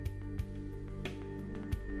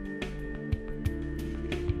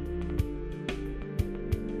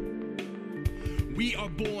We are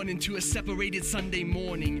born into a separated Sunday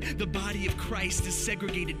morning. The body of Christ is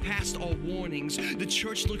segregated past all warnings. The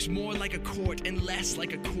church looks more like a court and less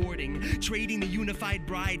like a courting, trading the unified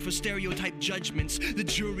bride for stereotyped judgments. The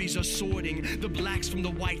juries are sorting, the blacks from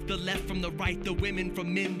the white, the left from the right, the women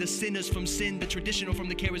from men, the sinners from sin, the traditional from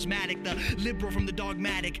the charismatic, the liberal from the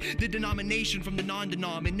dogmatic, the denomination from the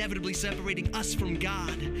non-denom, inevitably separating us from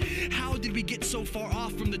God. How did we get so far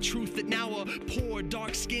off from the truth that now a poor,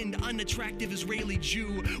 dark-skinned, unattractive Israeli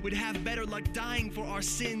Jew would have better luck dying for our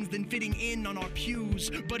sins than fitting in on our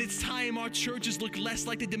pews? But it's time our churches look less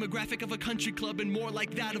like the demographic of a country club and more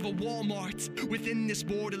like that of a Walmart. Within this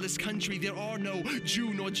borderless country, there are no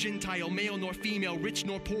Jew nor Gentile, male nor female, rich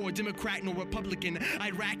nor poor, Democrat nor Republican,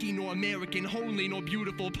 Iraqi nor American, homely nor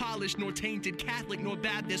beautiful, polished nor tainted, Catholic nor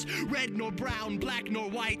Baptist, red nor brown, black nor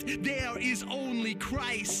white. There is only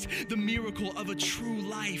Christ, the miracle of a true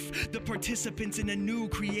life, the participants in a new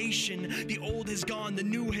creation. The old has gone, the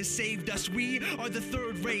new has saved us. We are the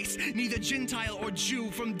third race, neither Gentile or Jew.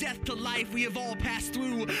 From death to life we have all passed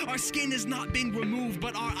through. Our skin has not been removed,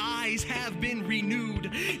 but our eyes have been renewed.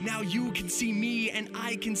 Now you can see me and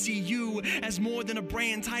I can see you as more than a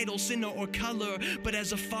brand, title, sinner, or color, but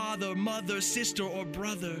as a father, mother, sister, or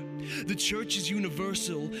brother. The church is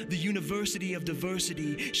universal, the university of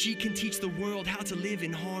diversity. She can teach the world how to live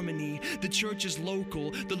in harmony. The church is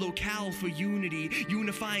local, the locale for unity,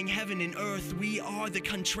 unifying heaven and earth. We are the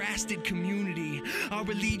contrasted community. Our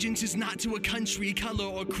allegiance is not to a country, color,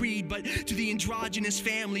 or creed, but to the androgynous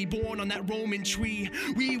family born on that Roman tree.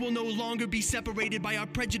 We will no longer be separated by our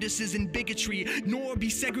prejudices and bigotry, nor be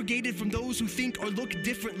segregated from those who think or look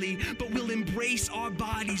differently, but will embrace our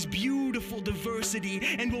body's beautiful diversity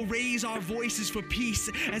and will raise our voices for peace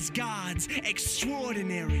as God's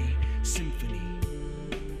extraordinary symphony.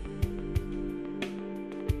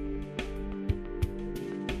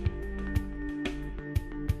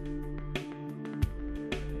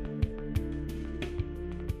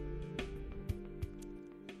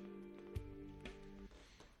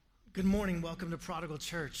 Good morning. Welcome to Prodigal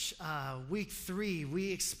Church. Week 3,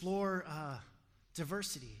 we explore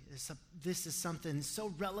diversity. This is something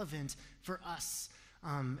so relevant for us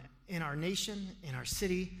in our nation, in our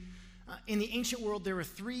city. In the ancient world, there were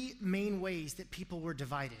 3 main ways that people were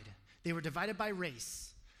divided. They were divided by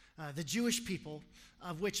race. The Jewish people,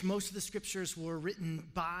 of which most of the scriptures were written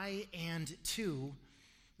by and to,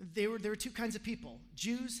 there were 2 kinds of people,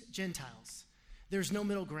 Jews, Gentiles. There's no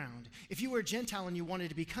middle ground. If you were a Gentile and you wanted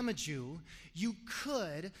to become a Jew, you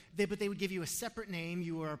could, but they would give you a separate name.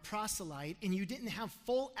 You were a proselyte, and you didn't have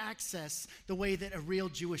full access the way that a real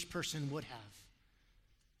Jewish person would have.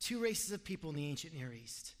 2 races of people in the ancient Near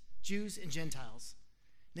East, Jews and Gentiles.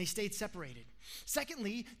 They stayed separated.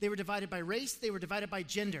 Secondly, they were divided by race. They were divided by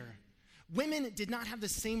gender. Women did not have the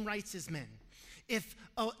same rights as men. If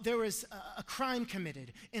there was a crime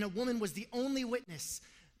committed and a woman was the only witness,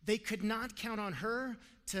 they could not count on her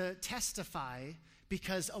to testify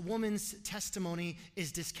because a woman's testimony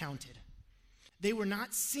is discounted. They were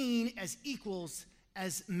not seen as equals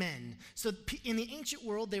as men. So in the ancient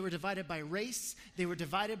world, they were divided by race, they were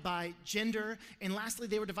divided by gender, and lastly,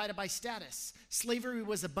 they were divided by status. Slavery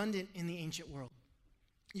was abundant in the ancient world.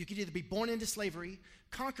 You could either be born into slavery,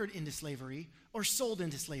 conquered into slavery, or sold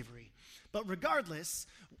into slavery. But regardless,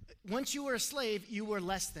 once you were a slave, you were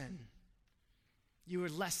less than. You were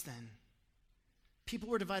less than. People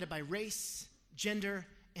were divided by race, gender,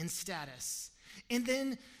 and status. And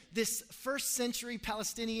then this first century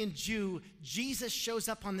Palestinian Jew, Jesus, shows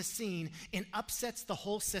up on the scene and upsets the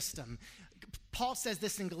whole system. Paul says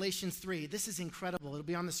this in Galatians 3. This is incredible. It'll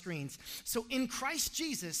be on the screens. So in Christ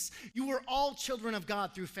Jesus, you were all children of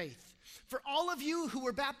God through faith. For all of you who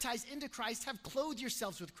were baptized into Christ have clothed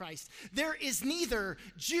yourselves with Christ. There is neither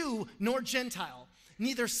Jew nor Gentile,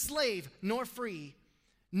 neither slave nor free,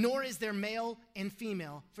 nor is there male and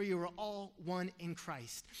female, for you are all one in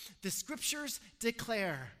Christ. The scriptures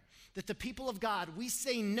declare that the people of God, we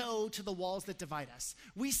say no to the walls that divide us.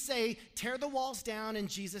 We say, tear the walls down in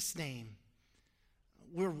Jesus' name.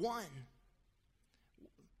 We're one.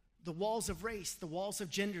 The walls of race, the walls of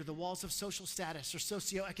gender, the walls of social status or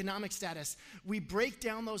socioeconomic status, we break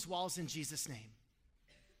down those walls in Jesus' name.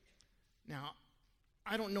 Now,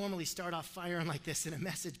 I don't normally start off firing like this in a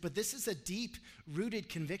message, but this is a deep-rooted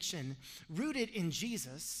conviction, rooted in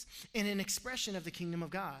Jesus and an expression of the kingdom of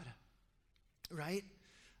God, right?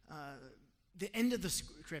 The end of the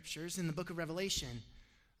scriptures in the book of Revelation,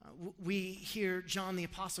 we hear John the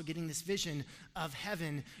Apostle getting this vision of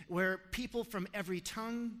heaven where people from every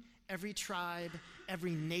tongue, every tribe,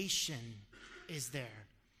 every nation is there.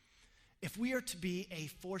 If we are to be a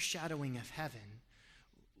foreshadowing of heaven,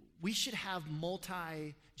 we should have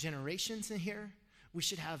multi-generations in here. We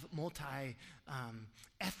should have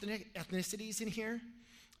multi-ethnicities in here.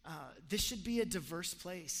 This should be a diverse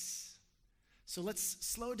place. So let's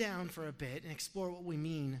slow down for a bit and explore what we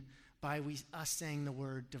mean by us saying the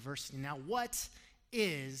word diversity. Now, what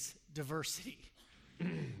is diversity?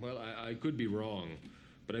 Well, I could be wrong,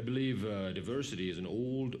 but I believe diversity is an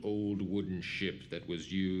old wooden ship that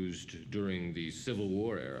was used during the Civil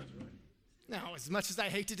War era. Now, as much as I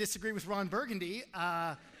hate to disagree with Ron Burgundy,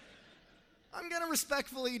 I'm going to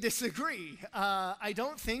respectfully disagree. I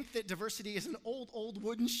don't think that diversity is an old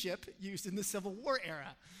wooden ship used in the Civil War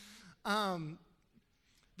era.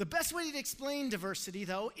 The best way to explain diversity,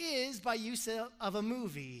 though, is by use of a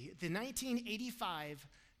movie, the 1985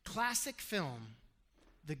 classic film,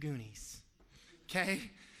 The Goonies. Okay?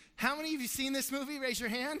 How many of you seen this movie? Raise your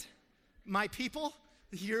hand. My people?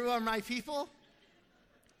 You are my people?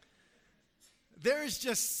 There is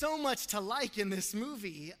just so much to like in this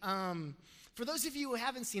movie. For those of you who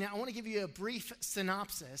haven't seen it, I want to give you a brief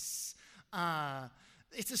synopsis.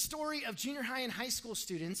 It's a story of junior high and high school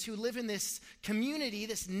students who live in this community,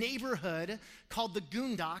 this neighborhood called the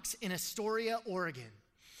Goondocks in Astoria, Oregon.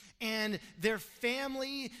 And their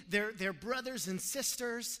family, their brothers and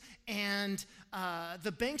sisters, and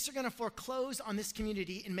the banks are going to foreclose on this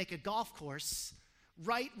community and make a golf course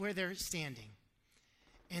right where they're standing.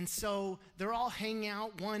 And so they're all hanging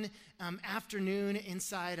out one afternoon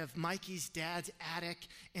inside of Mikey's dad's attic,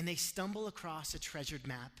 and they stumble across a treasured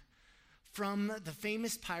map from the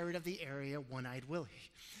famous pirate of the area, One-Eyed Willie.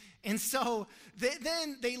 And so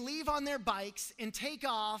then they leave on their bikes and take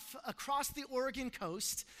off across the Oregon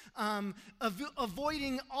coast,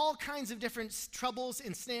 avoiding all kinds of different troubles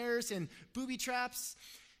and snares and booby traps.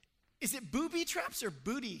 Is it booby traps or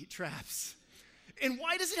booty traps? And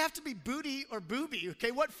why does it have to be booty or booby?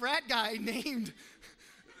 Okay, what frat guy named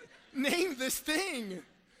this thing?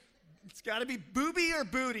 It's got to be booby or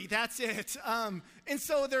booty. That's it. And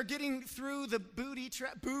so they're getting through the booby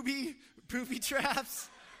traps.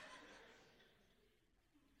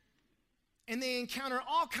 And they encounter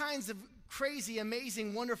all kinds of crazy,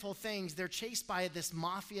 amazing, wonderful things. They're chased by this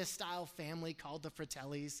mafia-style family called the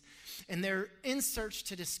Fratellis, and they're in search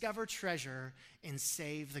to discover treasure and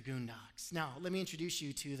save the Goondocks. Now, let me introduce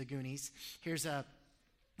you to the Goonies. Here's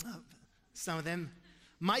some of them.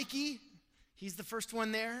 Mikey, he's the first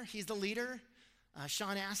one there. He's the leader.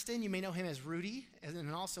 Sean Astin, you may know him as Rudy,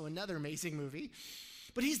 and also another amazing movie.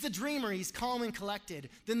 But he's the dreamer. He's calm and collected.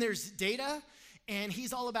 Then there's Data, and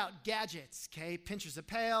he's all about gadgets, okay? Pinchers of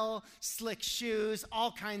Pail, slick shoes,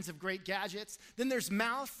 all kinds of great gadgets. Then there's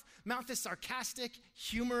Mouth. Mouth is sarcastic,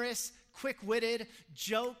 humorous, quick-witted,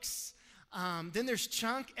 jokes. Then there's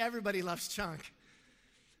Chunk. Everybody loves Chunk.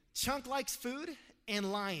 Chunk likes food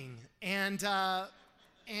and lying. And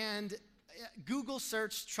Google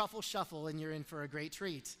search Truffle Shuffle, and you're in for a great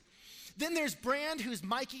treat. Then there's Brand, who's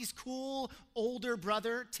Mikey's cool older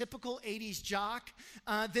brother, typical 80s jock.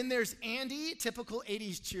 Then there's Andy, typical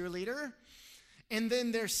 80s cheerleader. And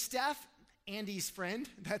then there's Steph, Andy's friend.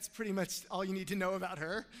 That's pretty much all you need to know about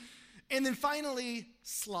her. And then finally,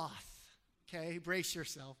 Sloth. Okay, brace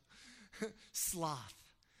yourself. Sloth.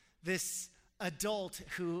 This adult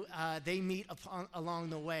who they meet along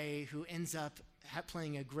the way who ends up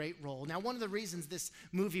playing a great role. Now, one of the reasons this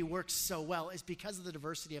movie works so well is because of the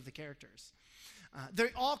diversity of the characters. They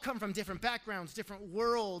all come from different backgrounds, different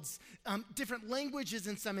worlds, different languages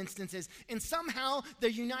in some instances, and somehow they're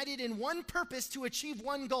united in one purpose to achieve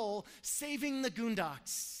one goal, saving the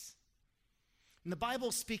Goondocks. And the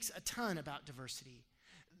Bible speaks a ton about diversity.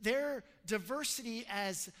 Their diversity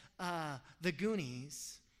as the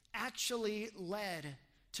Goonies actually led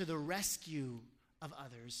to the rescue of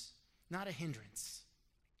others, not a hindrance.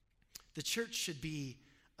 The church should be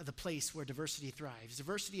the place where diversity thrives.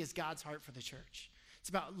 Diversity is God's heart for the church. It's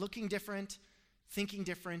about looking different, thinking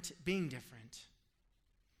different, being different.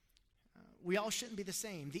 We all shouldn't be the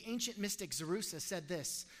same. The ancient mystic Zerusa said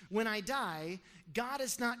this: "When I die, God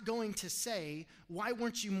is not going to say, 'Why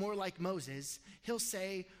weren't you more like Moses?' He'll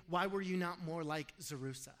say, 'Why were you not more like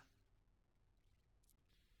Zerusa?'"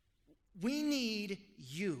 We need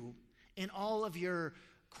you in all of your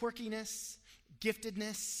quirkiness,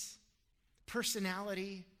 giftedness,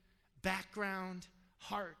 personality, background,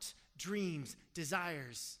 heart, dreams,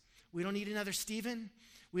 desires. We don't need another Stephen.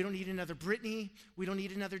 We don't need another Brittany. We don't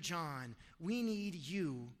need another John. We need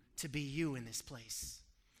you to be you in this place.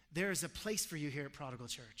 There is a place for you here at Prodigal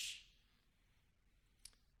Church.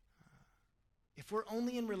 If we're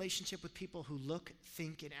only in relationship with people who look,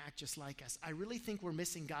 think, and act just like us, I really think we're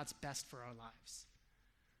missing God's best for our lives.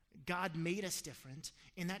 God made us different,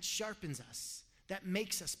 and that sharpens us. that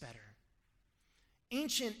makes us better.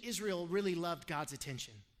 Ancient Israel really loved God's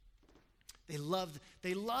attention. They loved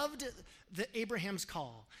the Abraham's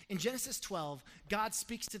call. In Genesis 12, God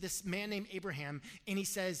speaks to this man named Abraham, and he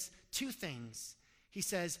says two things. He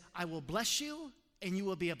says, I will bless you, and you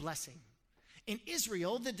will be a blessing. In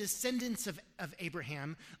Israel, the descendants of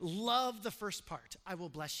Abraham loved the first part, I will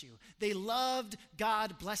bless you. They loved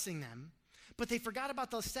God blessing them, but they forgot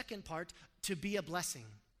about the second part, to be a blessing.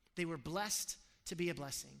 They were blessed to be a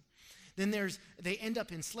blessing. Then they end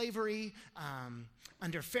up in slavery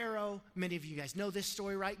under Pharaoh. Many of you guys know this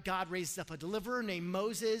story, right? God raises up a deliverer named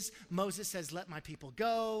Moses. Moses says, let my people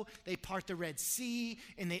go. They part the Red Sea,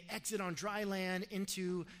 and they exit on dry land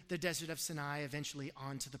into the desert of Sinai, eventually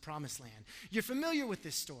onto the Promised Land. You're familiar with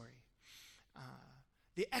this story.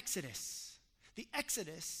 The Exodus. The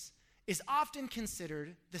Exodus is often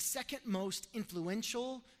considered the second most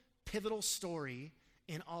influential, pivotal story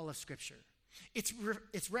in all of Scripture.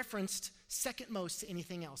 It's referenced second most to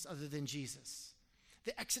anything else other than Jesus.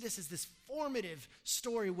 The Exodus is this formative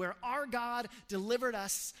story where our God delivered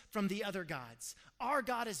us from the other gods. Our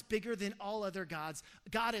God is bigger than all other gods.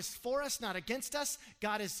 God is for us, not against us.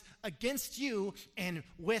 God is against you and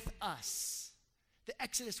with us. The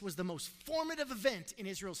Exodus was the most formative event in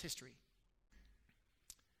Israel's history.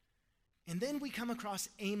 And then we come across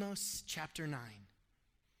Amos chapter 9.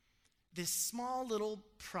 This small little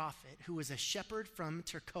prophet who was a shepherd from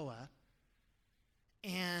Tekoa,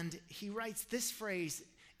 and he writes this phrase,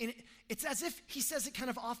 and it's as if he says it kind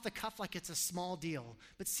of off the cuff like it's a small deal,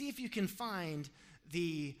 but see if you can find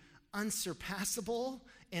the unsurpassable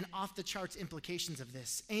and off-the-charts implications of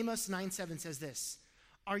this. Amos 9:7 says this,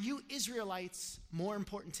 are you Israelites more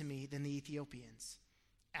important to me than the Ethiopians?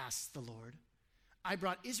 Asks the Lord. I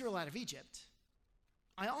brought Israel out of Egypt.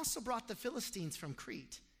 I also brought the Philistines from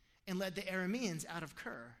Crete and led the Arameans out of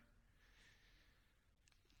Kir.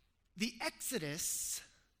 The Exodus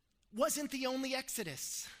wasn't the only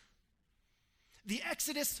Exodus. The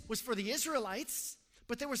Exodus was for the Israelites,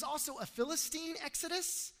 but there was also a Philistine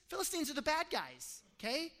Exodus. Philistines are the bad guys,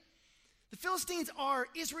 okay? The Philistines are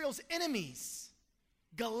Israel's enemies.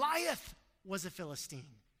 Goliath was a Philistine.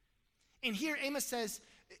 And here Amos is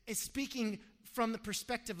speaking from the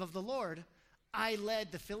perspective of the Lord. I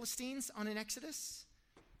led the Philistines on an Exodus.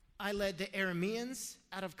 I led the Arameans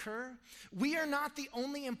out of Kir. We are not the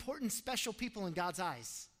only important special people in God's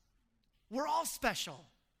eyes. We're all special.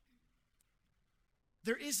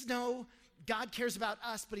 There is no, God cares about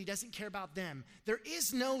us, but he doesn't care about them. There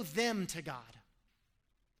is no them to God.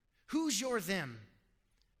 Who's your them?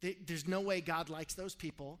 There's no way God likes those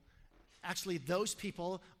people. Actually, those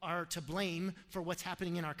people are to blame for what's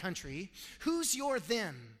happening in our country. Who's your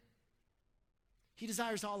them? He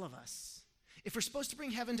desires all of us. If we're supposed to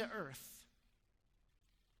bring heaven to earth,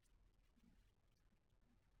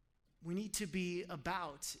 we need to be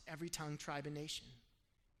about every tongue, tribe, and nation.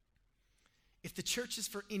 If the church is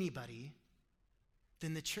for anybody,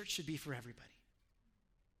 then the church should be for everybody.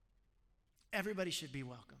 Everybody should be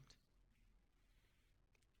welcomed.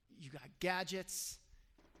 You got gadgets,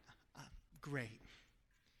 great.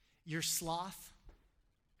 You're sloth,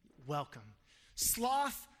 welcome.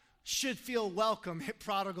 Sloth should feel welcome at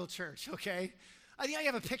Prodigal Church, okay? I think I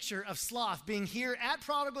have a picture of Sloth being here at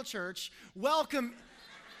Prodigal Church, welcome.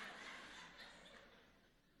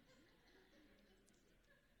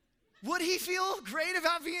 Would he feel great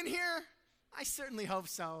about being here? I certainly hope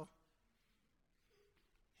so.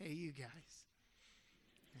 Hey, you guys.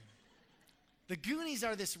 The Goonies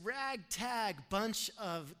are this ragtag bunch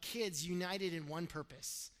of kids united in one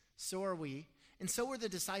purpose. So are we. And so were the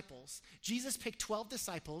disciples. Jesus picked 12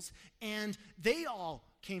 disciples, and they all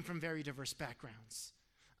came from very diverse backgrounds.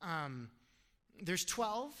 There's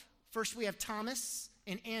 12. First, we have Thomas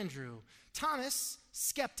and Andrew. Thomas,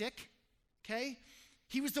 skeptic, okay?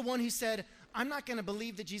 He was the one who said, I'm not going to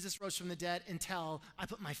believe that Jesus rose from the dead until I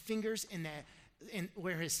put my fingers in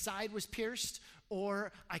where his side was pierced,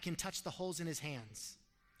 or I can touch the holes in his hands.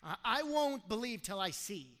 I won't believe till I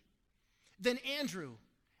see. Then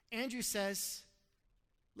Andrew says,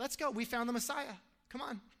 let's go. We found the Messiah. Come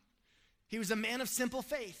on. He was a man of simple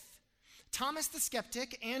faith. Thomas the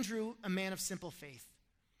skeptic, Andrew, a man of simple faith.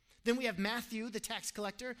 Then we have Matthew, the tax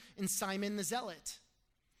collector, and Simon the zealot.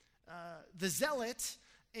 The zealot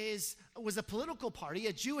was a political party,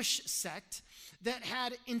 a Jewish sect that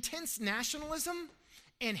had intense nationalism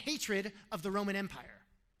and hatred of the Roman Empire,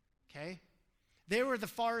 okay? They were the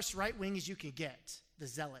farthest right wing as you could get, the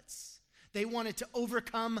zealots. They wanted to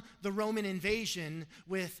overcome the Roman invasion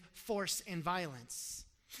with force and violence.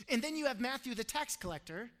 And then you have Matthew, the tax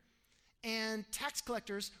collector, and tax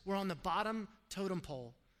collectors were on the bottom totem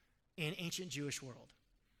pole in ancient Jewish world.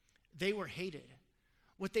 They were hated.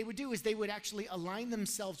 What they would do is they would actually align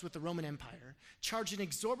themselves with the Roman Empire, charge an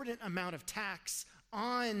exorbitant amount of tax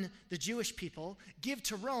on the Jewish people, give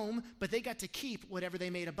to Rome, but they got to keep whatever they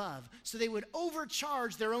made above. So they would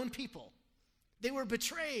overcharge their own people. They were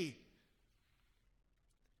betrayed.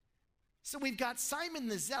 So we've got Simon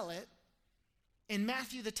the Zealot and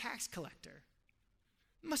Matthew the tax collector.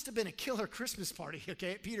 Must have been a killer Christmas party,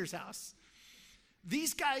 okay, at Peter's house.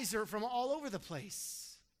 These guys are from all over the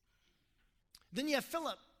place. Then you have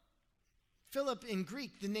Philip. Philip in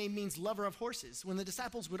Greek, the name means lover of horses. When the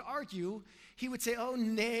disciples would argue, he would say, oh,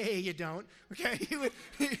 nay, you don't. Okay,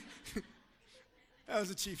 that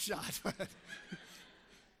was a cheap shot.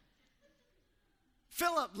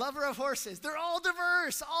 Philip, lover of horses. They're all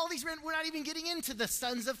diverse. All these men, we're not even getting into the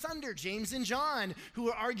sons of thunder, James and John, who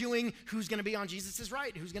are arguing who's going to be on Jesus'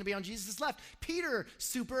 right, who's going to be on Jesus' left. Peter,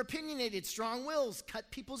 super opinionated, strong wills, cut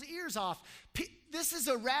people's ears off. This is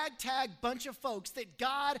a ragtag bunch of folks that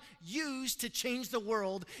God used to change the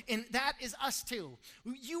world, and that is us too.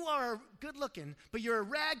 You are good looking, but you're a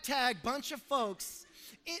ragtag bunch of folks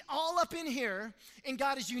all up in here, and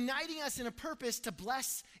God is uniting us in a purpose to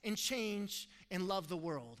bless and change and love the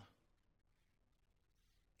world.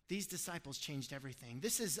 These disciples changed everything.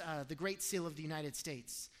 This is the Great Seal of the United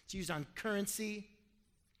States. It's used on currency,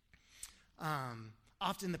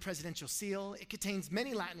 often the presidential seal. It contains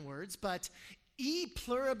many Latin words, but E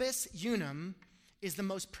pluribus unum is the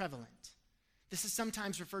most prevalent. This is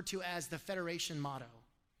sometimes referred to as the Federation motto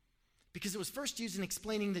because it was first used in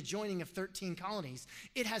explaining the joining of 13 colonies.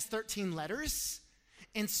 It has 13 letters,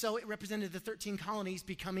 and so it represented the 13 colonies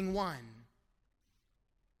becoming one.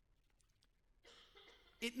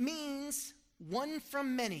 It means one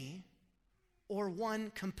from many or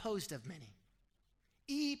one composed of many.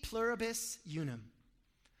 E pluribus unum.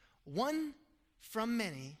 One from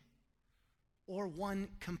many or one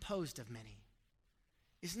composed of many.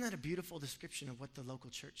 Isn't that a beautiful description of what the local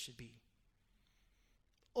church should be?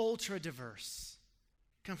 Ultra diverse.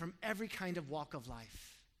 Come from every kind of walk of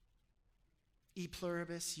life. E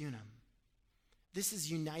pluribus unum. This is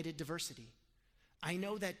united diversity. I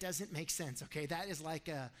know that doesn't make sense, okay? That is like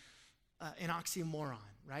an oxymoron,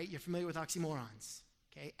 right? You're familiar with oxymorons,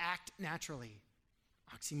 okay? Act naturally,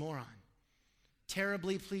 oxymoron.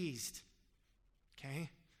 Terribly pleased, okay?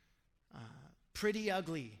 Pretty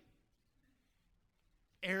ugly.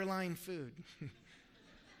 Airline food.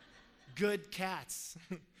 Good cats.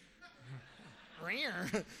 Rare.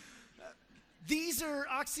 These are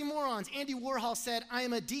oxymorons. Andy Warhol said, I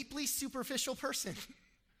am a deeply superficial person.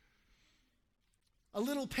 A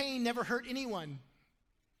little pain never hurt anyone.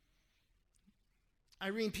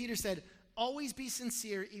 Irene Peter said, always be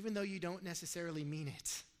sincere even though you don't necessarily mean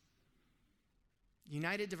it.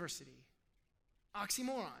 United diversity.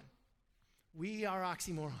 Oxymoron. We are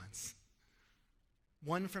oxymorons.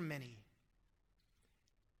 One from many.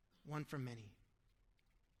 One from many.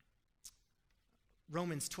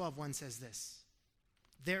 Romans 12:1 says this,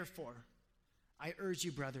 therefore, I urge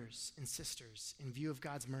you, brothers and sisters, in view of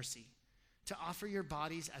God's mercy, to offer your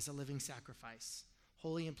bodies as a living sacrifice,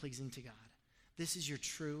 holy and pleasing to God. This is your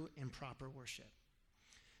true and proper worship.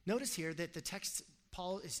 Notice here that the text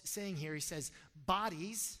Paul is saying here, he says,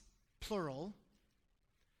 bodies, plural,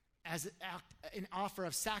 as an offer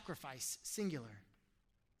of sacrifice, singular,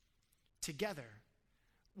 together.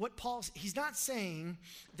 He's not saying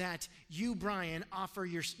that you, Brian, offer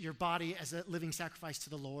your body as a living sacrifice to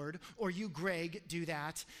the Lord, or you, Greg, do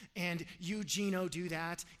that, and you, Gino, do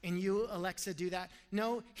that, and you, Alexa, do that.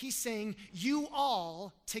 No, he's saying you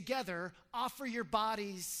all together offer your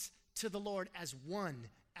bodies to the Lord as one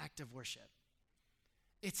act of worship.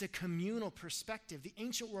 It's a communal perspective. The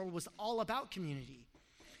ancient world was all about community.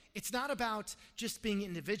 It's not about just being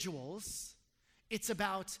individuals. It's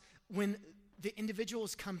about when the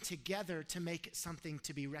individuals come together to make something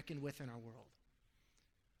to be reckoned with in our world.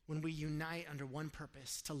 When we unite under one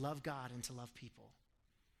purpose, to love God and to love people.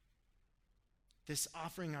 This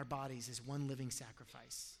offering our bodies is one living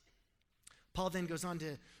sacrifice. Paul then goes on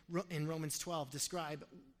to, in Romans 12, describe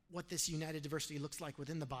what this united diversity looks like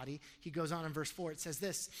within the body. He goes on in verse 4, it says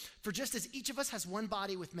this, for just as each of us has one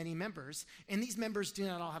body with many members, and these members do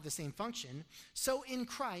not all have the same function, so in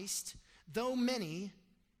Christ, though many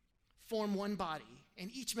form one body,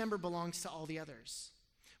 and each member belongs to all the others.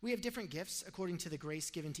 We have different gifts according to the grace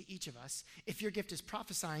given to each of us. If your gift is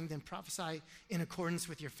prophesying, then prophesy in accordance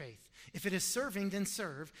with your faith. If it is serving, then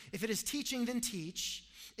serve. If it is teaching, then teach.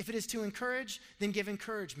 If it is to encourage, then give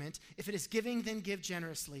encouragement. If it is giving, then give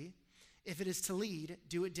generously. If it is to lead,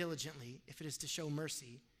 do it diligently. If it is to show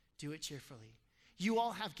mercy, do it cheerfully. You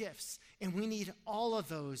all have gifts, and we need all of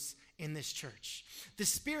those in this church. The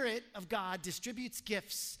Spirit of God distributes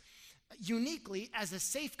gifts uniquely as a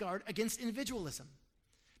safeguard against individualism.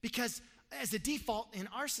 Because as a default in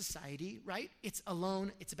our society, right, it's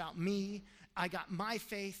alone, it's about me, I got my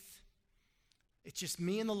faith, it's just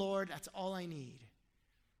me and the Lord, that's all I need.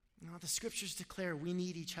 No, the scriptures declare we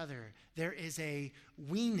need each other. There is a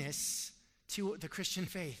we-ness to the Christian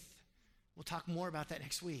faith. We'll talk more about that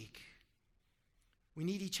next week. We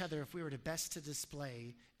need each other if we were to best to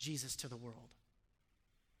display Jesus to the world.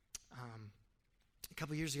 A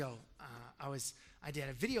couple years ago, I did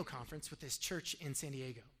a video conference with this church in San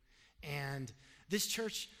Diego. And this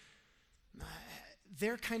church,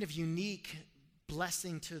 their kind of unique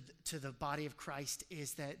blessing to the body of Christ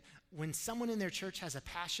is that when someone in their church has a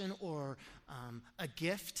passion or a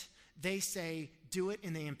gift, they say, do it,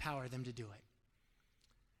 and they empower them to do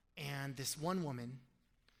it. And this one woman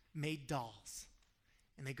made dolls.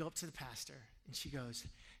 And they go up to the pastor, and she goes,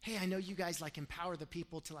 hey, I know you guys empower the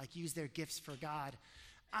people to use their gifts for God.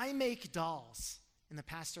 I make dolls. And the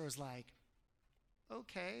pastor was like,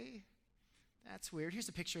 okay, that's weird. Here's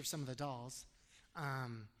a picture of some of the dolls.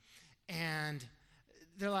 And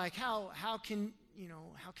they're like, how can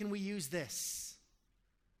we use this?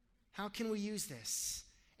 How can we use this?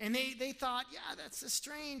 And they thought, yeah, that's a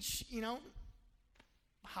strange,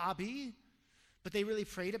 hobby. But they really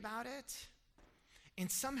prayed about it. And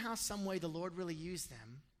somehow, some way, the Lord really used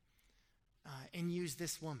them and used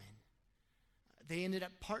this woman. They ended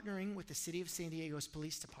up partnering with the city of San Diego's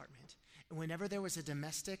police department. And whenever there was a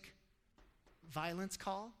domestic violence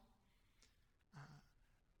call,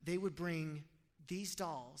 they would bring these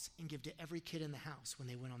dolls and give to every kid in the house when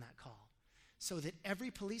they went on that call. So that every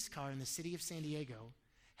police car in the city of San Diego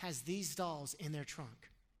has these dolls in their trunk.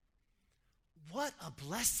 What a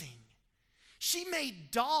blessing. She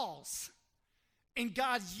made dolls. And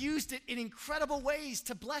God used it in incredible ways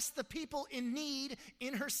to bless the people in need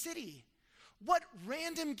in her city. What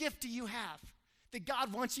random gift do you have that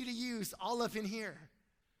God wants you to use all up in here?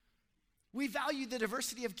 We value the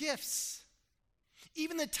diversity of gifts.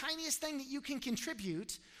 Even the tiniest thing that you can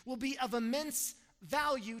contribute will be of immense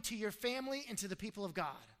value to your family and to the people of God.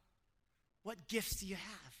 What gifts do you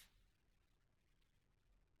have?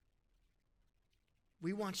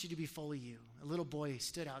 We want you to be fully you. A little boy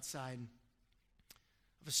stood outside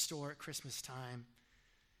of a store at Christmas time,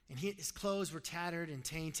 and his clothes were tattered and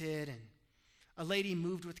tainted, and a lady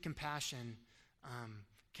moved with compassion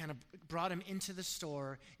kind of brought him into the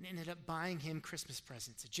store and ended up buying him Christmas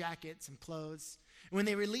presents, a jacket, some clothes. And when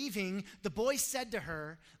they were leaving, the boy said to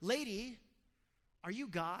her, "Lady, are you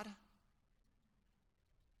God?" And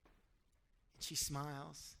she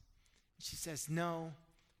smiles. And she says, "No,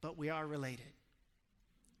 but we are related.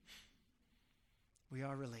 We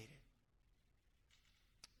are related.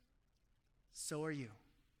 So are you.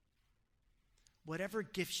 Whatever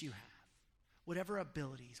gifts you have, whatever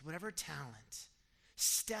abilities, whatever talent,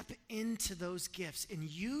 step into those gifts and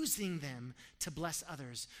using them to bless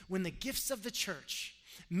others. When the gifts of the church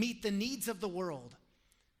meet the needs of the world,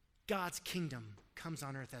 God's kingdom comes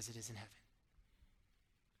on earth as it is in heaven.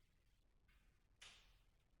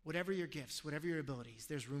 Whatever your gifts, whatever your abilities,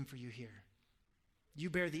 there's room for you here. You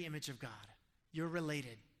bear the image of God. You're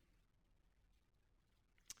related.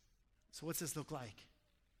 So what's this look like?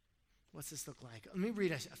 What's this look like? Let me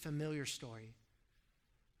read a familiar story.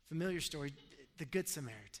 Familiar story, the Good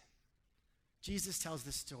Samaritan. Jesus tells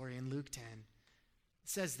this story in Luke 10. It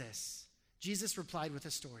says this: Jesus replied with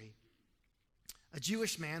a story. A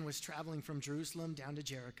Jewish man was traveling from Jerusalem down to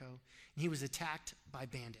Jericho, and he was attacked by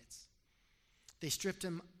bandits. They stripped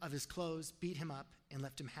him of his clothes, beat him up, and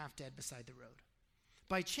left him half dead beside the road.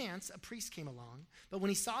 By chance, a priest came along, but when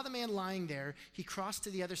he saw the man lying there, he crossed to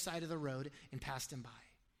the other side of the road and passed him by.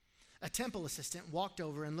 A temple assistant walked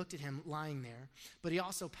over and looked at him lying there, but he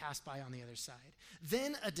also passed by on the other side.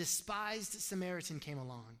 Then a despised Samaritan came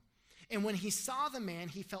along, and when he saw the man,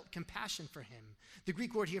 he felt compassion for him. The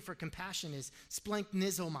Greek word here for compassion is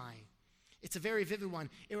splanchnizomai. It's a very vivid one.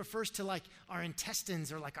 It refers to like our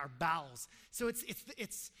intestines or like our bowels. So it's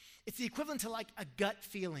the equivalent to like a gut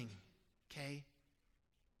feeling, okay?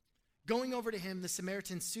 Going over to him, the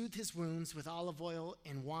Samaritan soothed his wounds with olive oil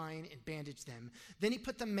and wine and bandaged them. Then he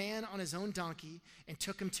put the man on his own donkey and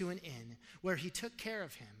took him to an inn, where he took care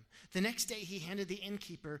of him. The next day he handed the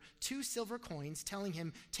innkeeper 2 silver coins, telling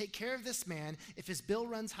him, "Take care of this man. If his bill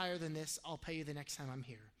runs higher than this, I'll pay you the next time I'm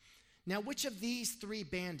here." Now, which of these 3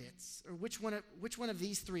 bandits, or which one of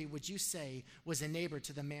these 3 would you say was a neighbor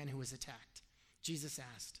to the man who was attacked? Jesus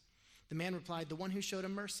asked. The man replied, "The one who showed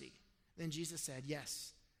him mercy." Then Jesus said,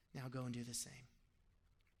 "Yes, now go and do the same."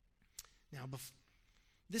 Now,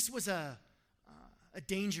 This was a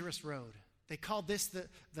dangerous road. They called this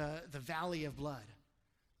the Valley of Blood,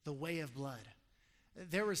 the Way of Blood.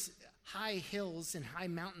 There was high hills and high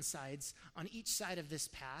mountainsides on each side of this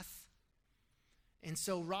path. And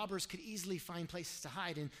so robbers could easily find places to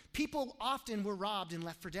hide. And people often were robbed and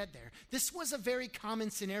left for dead there. This was a very common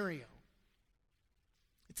scenario.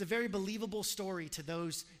 It's a very believable story to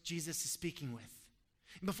those Jesus is speaking with.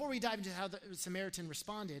 And before we dive into how the Samaritan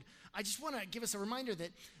responded, I just want to give us a reminder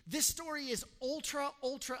that this story is ultra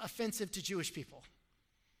offensive to Jewish people.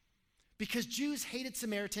 Because Jews hated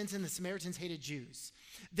Samaritans and the Samaritans hated Jews.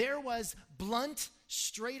 There was blunt,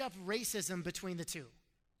 straight up racism between the two,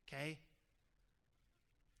 okay?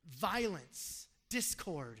 Violence,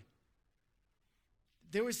 discord.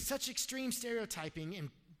 There was such extreme stereotyping and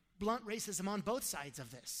blunt racism on both sides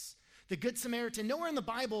of this. The Good Samaritan, nowhere in the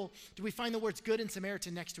Bible do we find the words good and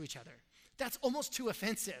Samaritan next to each other. That's almost too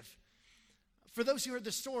offensive. For those who heard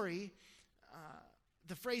the story,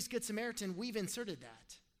 the phrase Good Samaritan, we've inserted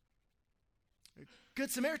that. Good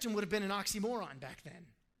Samaritan would have been an oxymoron back then.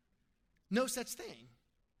 No such thing.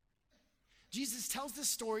 Jesus tells this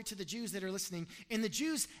story to the Jews that are listening, and the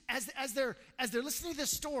Jews, as they're listening to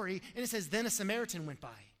this story, and it says, then a Samaritan went by.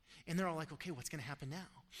 And they're all like, okay, what's going to happen now?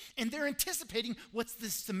 And they're anticipating, what's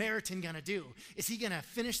this Samaritan going to do? Is he going to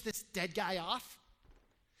finish this dead guy off?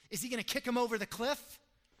 Is he going to kick him over the cliff?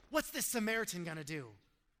 What's this Samaritan going to do?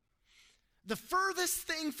 The furthest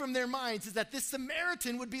thing from their minds is that this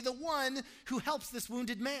Samaritan would be the one who helps this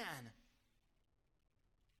wounded man.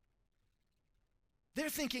 They're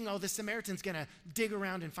thinking, oh, the Samaritan's going to dig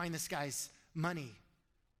around and find this guy's money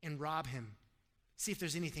and rob him, see if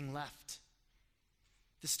there's anything left.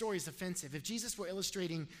 The story is offensive. If Jesus were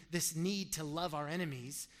illustrating this need to love our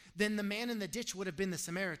enemies, then the man in the ditch would have been the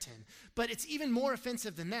Samaritan. But it's even more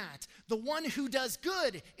offensive than that. The one who does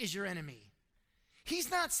good is your enemy.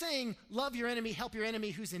 He's not saying love your enemy, help your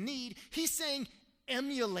enemy who's in need. He's saying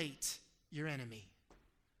emulate your enemy.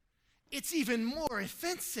 It's even more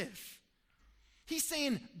offensive. He's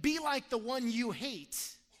saying be like the one you hate.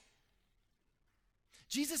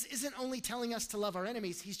 Jesus isn't only telling us to love our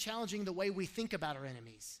enemies, he's challenging the way we think about our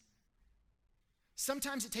enemies.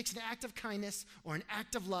 Sometimes it takes an act of kindness or an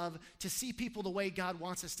act of love to see people the way God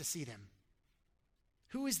wants us to see them.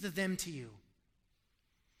 Who is the them to you?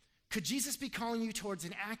 Could Jesus be calling you towards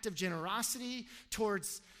an act of generosity,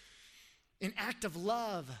 towards an act of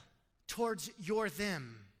love, towards your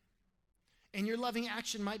them? And your loving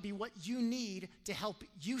action might be what you need to help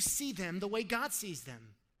you see them the way God sees them.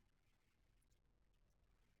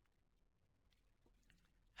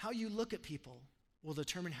 How you look at people will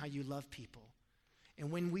determine how you love people.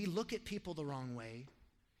 And when we look at people the wrong way,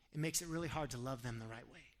 it makes it really hard to love them the right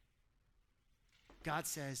way. God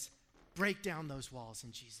says, break down those walls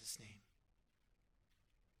in Jesus' name.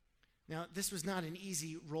 Now, this was not an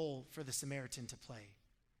easy role for the Samaritan to play.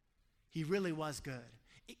 He really was good.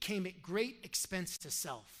 It came at great expense to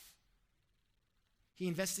self. He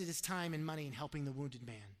invested his time and money in helping the wounded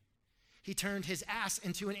man. He turned his ass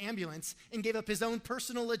into an ambulance and gave up his own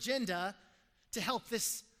personal agenda to help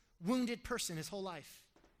this wounded person his whole life.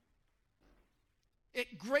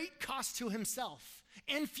 At great cost to himself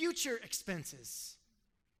and future expenses.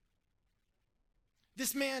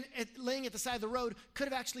 This man laying at the side of the road could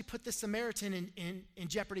have actually put the Samaritan in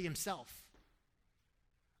jeopardy himself.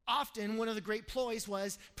 Often, one of the great ploys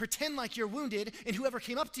was pretend like you're wounded, and whoever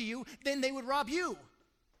came up to you, then they would rob you.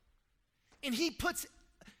 And he puts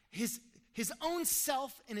his own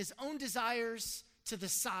self and his own desires to the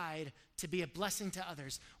side to be a blessing to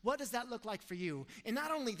others. What does that look like for you? And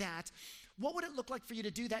not only that, what would it look like for you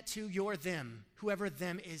to do that to your them, whoever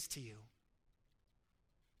them is to you?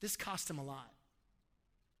 This cost him a lot.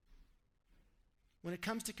 When it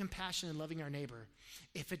comes to compassion and loving our neighbor,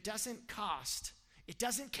 if it doesn't cost, it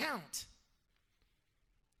doesn't count.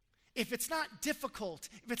 If it's not difficult,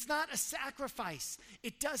 if it's not a sacrifice,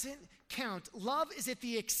 it doesn't count. Love is at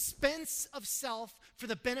the expense of self for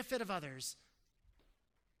the benefit of others.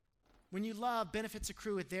 When you love, benefits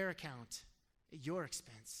accrue at their account, at your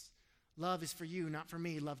expense. Love is for you, not for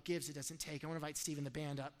me. Love gives, it doesn't take. I want to invite Steve and the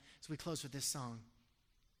band up as we close with this song.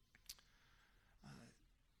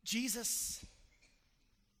 Jesus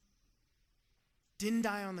didn't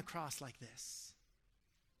die on the cross like this.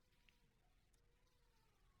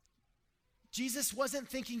 Jesus wasn't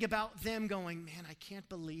thinking about them going, man, I can't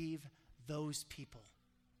believe those people.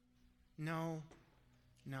 No.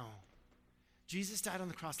 Jesus died on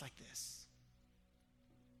the cross like this.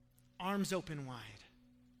 Arms open wide.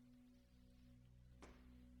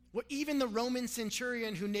 What even the Roman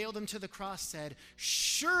centurion who nailed him to the cross said,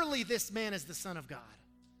 surely this man is the Son of God.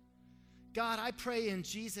 God, I pray in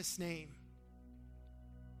Jesus' name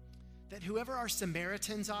that whoever our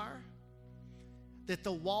Samaritans are, that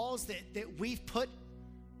the walls that we've put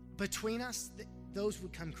between us, that those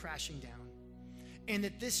would come crashing down. And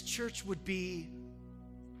that this church would be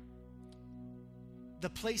the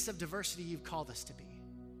place of diversity you've called us to be.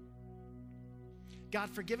 God,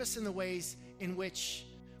 forgive us in the ways in which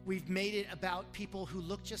we've made it about people who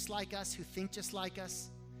look just like us, who think just like us,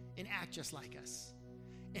 and act just like us.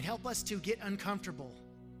 And help us to get uncomfortable.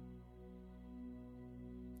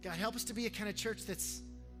 God, help us to be a kind of church that's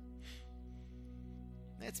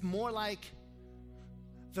more like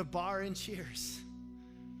the bar in Cheers,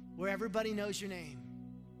 where everybody knows your name.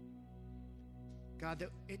 God, that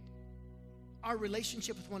our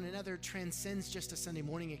relationship with one another transcends just a Sunday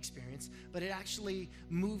morning experience, but it actually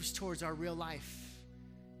moves towards our real life,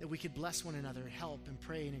 that we could bless one another, help and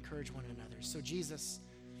pray and encourage one another. So Jesus,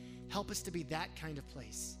 help us to be that kind of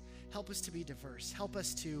place. Help us to be diverse. Help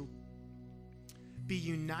us to be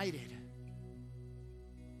united.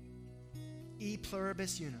 E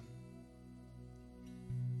pluribus unum.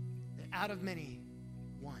 That out of many,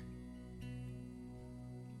 one.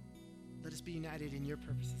 Let us be united in your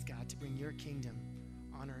purposes, God, to bring your kingdom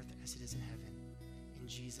on earth as it is in heaven. In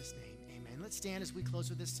Jesus' name, amen. Let's stand as we close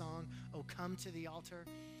with this song, "Oh, Come to the Altar."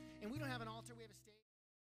 And we don't have an altar, we have a stage.